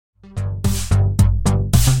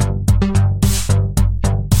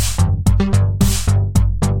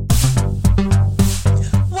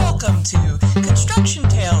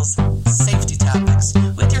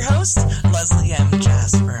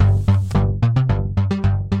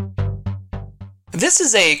This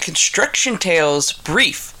is a Construction Tales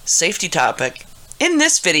brief safety topic. In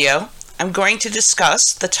this video, I'm going to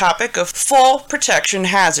discuss the topic of fall protection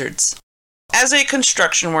hazards. As a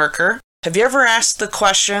construction worker, have you ever asked the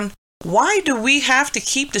question, why do we have to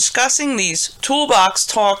keep discussing these toolbox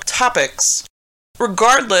talk topics?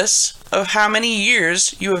 Regardless of how many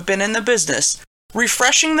years you have been in the business,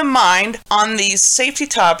 refreshing the mind on these safety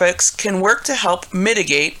topics can work to help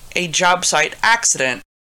mitigate a job site accident.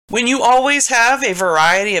 When you always have a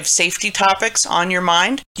variety of safety topics on your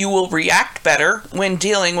mind, you will react better when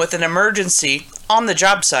dealing with an emergency on the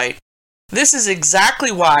job site. This is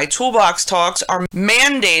exactly why Toolbox Talks are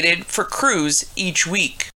mandated for crews each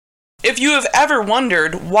week. If you have ever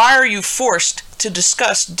wondered why are you forced to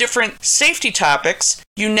discuss different safety topics,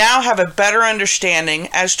 you now have a better understanding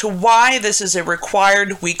as to why this is a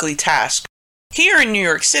required weekly task. Here in New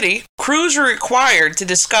York City, crews are required to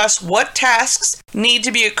discuss what tasks need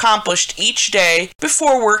to be accomplished each day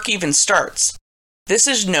before work even starts. This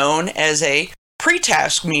is known as a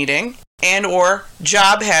pre-task meeting and/or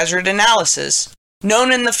job hazard analysis,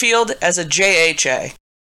 known in the field as a JHA.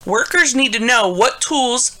 Workers need to know what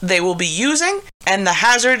tools they will be using and the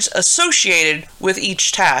hazards associated with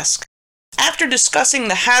each task. After discussing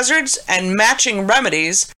the hazards and matching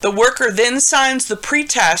remedies, the worker then signs the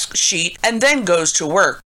pre-task sheet and then goes to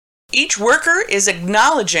work. Each worker is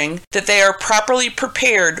acknowledging that they are properly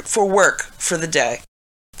prepared for work for the day.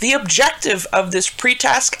 The objective of this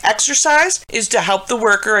pre-task exercise is to help the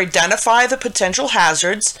worker identify the potential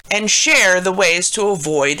hazards and share the ways to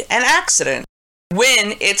avoid an accident.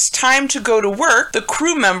 When it's time to go to work, the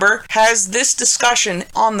crew member has this discussion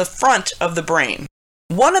on the front of the brain.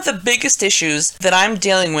 One of the biggest issues that I'm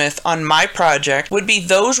dealing with on my project would be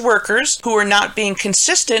those workers who are not being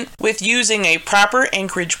consistent with using a proper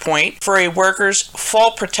anchorage point for a worker's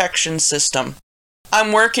fall protection system.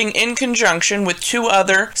 I'm working in conjunction with two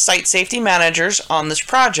other site safety managers on this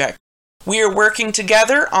project. We are working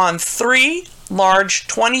together on 3 large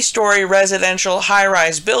 20-story residential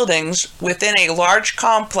high-rise buildings within a large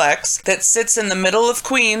complex that sits in the middle of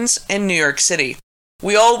Queens in New York City.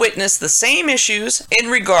 We all witness the same issues in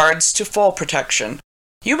regards to fall protection.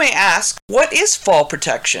 You may ask, what is fall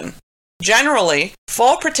protection? Generally,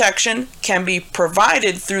 fall protection can be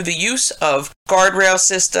provided through the use of guardrail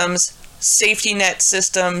systems, safety net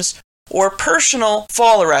systems, or personal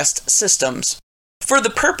fall arrest systems. For the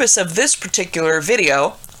purpose of this particular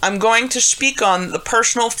video, I'm going to speak on the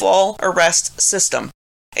personal fall arrest system.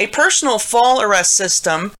 A personal fall arrest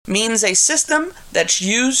system means a system that's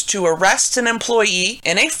used to arrest an employee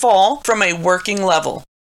in a fall from a working level.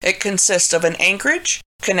 It consists of an anchorage,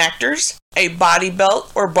 connectors, a body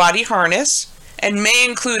belt or body harness, and may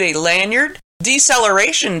include a lanyard,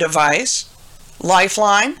 deceleration device,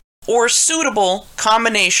 lifeline, or suitable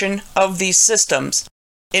combination of these systems.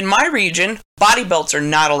 In my region, body belts are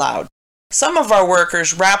not allowed. Some of our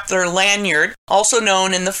workers wrap their lanyard, also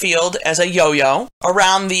known in the field as a yo-yo,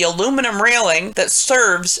 around the aluminum railing that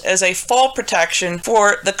serves as a fall protection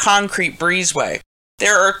for the concrete breezeway.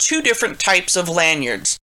 There are 2 different types of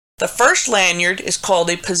lanyards. The first lanyard is called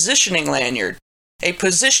a positioning lanyard. A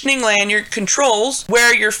positioning lanyard controls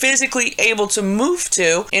where you're physically able to move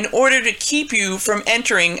to in order to keep you from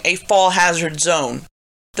entering a fall hazard zone.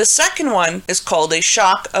 The second one is called a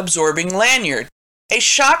shock-absorbing lanyard. A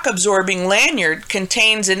shock-absorbing lanyard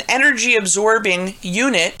contains an energy-absorbing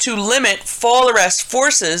unit to limit fall arrest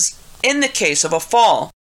forces in the case of a fall.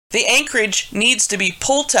 The anchorage needs to be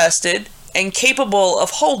pull-tested and capable of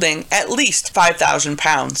holding at least 5,000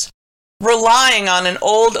 pounds. Relying on an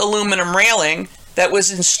old aluminum railing that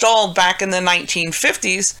was installed back in the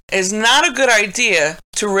 1950s is not a good idea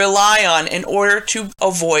to rely on in order to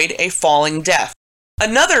avoid a falling death.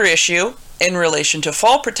 Another issue in relation to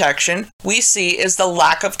fall protection we see is the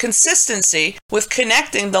lack of consistency with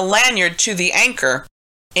connecting the lanyard to the anchor.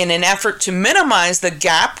 In an effort to minimize the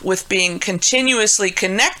gap with being continuously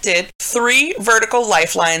connected, 3 vertical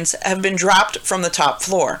lifelines have been dropped from the top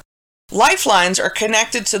floor. Lifelines are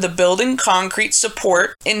connected to the building concrete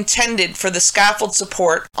support intended for the scaffold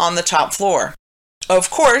support on the top floor. Of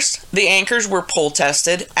course, the anchors were pull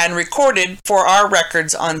tested and recorded for our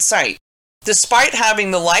records on site. Despite having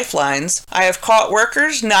the lifelines, I have caught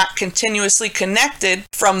workers not continuously connected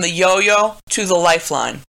from the yo-yo to the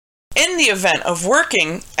lifeline. In the event of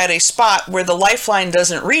working at a spot where the lifeline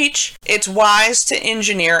doesn't reach, it's wise to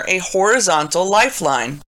engineer a horizontal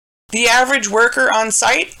lifeline. The average worker on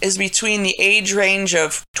site is between the age range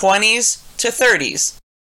of 20s to 30s.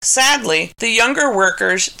 Sadly, the younger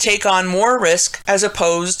workers take on more risk as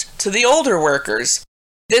opposed to the older workers.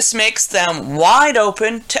 This makes them wide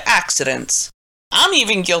open to accidents. I'm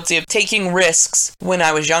even guilty of taking risks when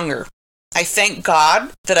I was younger. I thank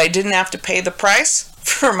God that I didn't have to pay the price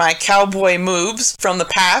for my cowboy moves from the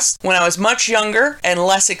past when I was much younger and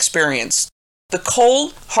less experienced. The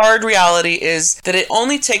cold, hard reality is that it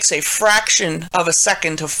only takes a fraction of a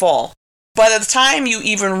second to fall. By the time you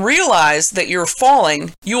even realize that you're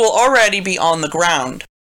falling, you will already be on the ground.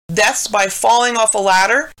 Deaths by falling off a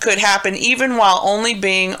ladder could happen even while only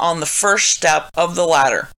being on the first step of the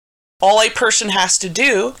ladder. All a person has to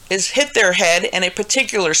do is hit their head in a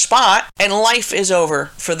particular spot, and life is over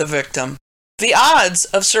for the victim. The odds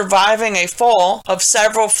of surviving a fall of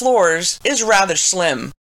several floors is rather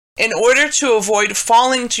slim. In order to avoid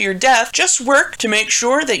falling to your death, just work to make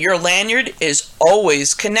sure that your lanyard is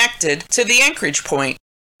always connected to the anchorage point.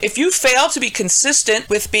 If you fail to be consistent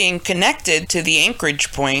with being connected to the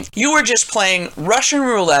anchorage point, you are just playing Russian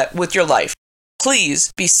roulette with your life.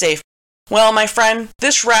 Please be safe. Well, my friend,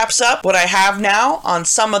 this wraps up what I have now on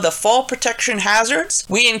some of the fall protection hazards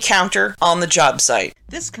we encounter on the job site.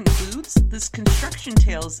 This concludes this Construction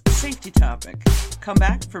Tales safety topic. Come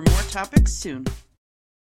back for more topics soon.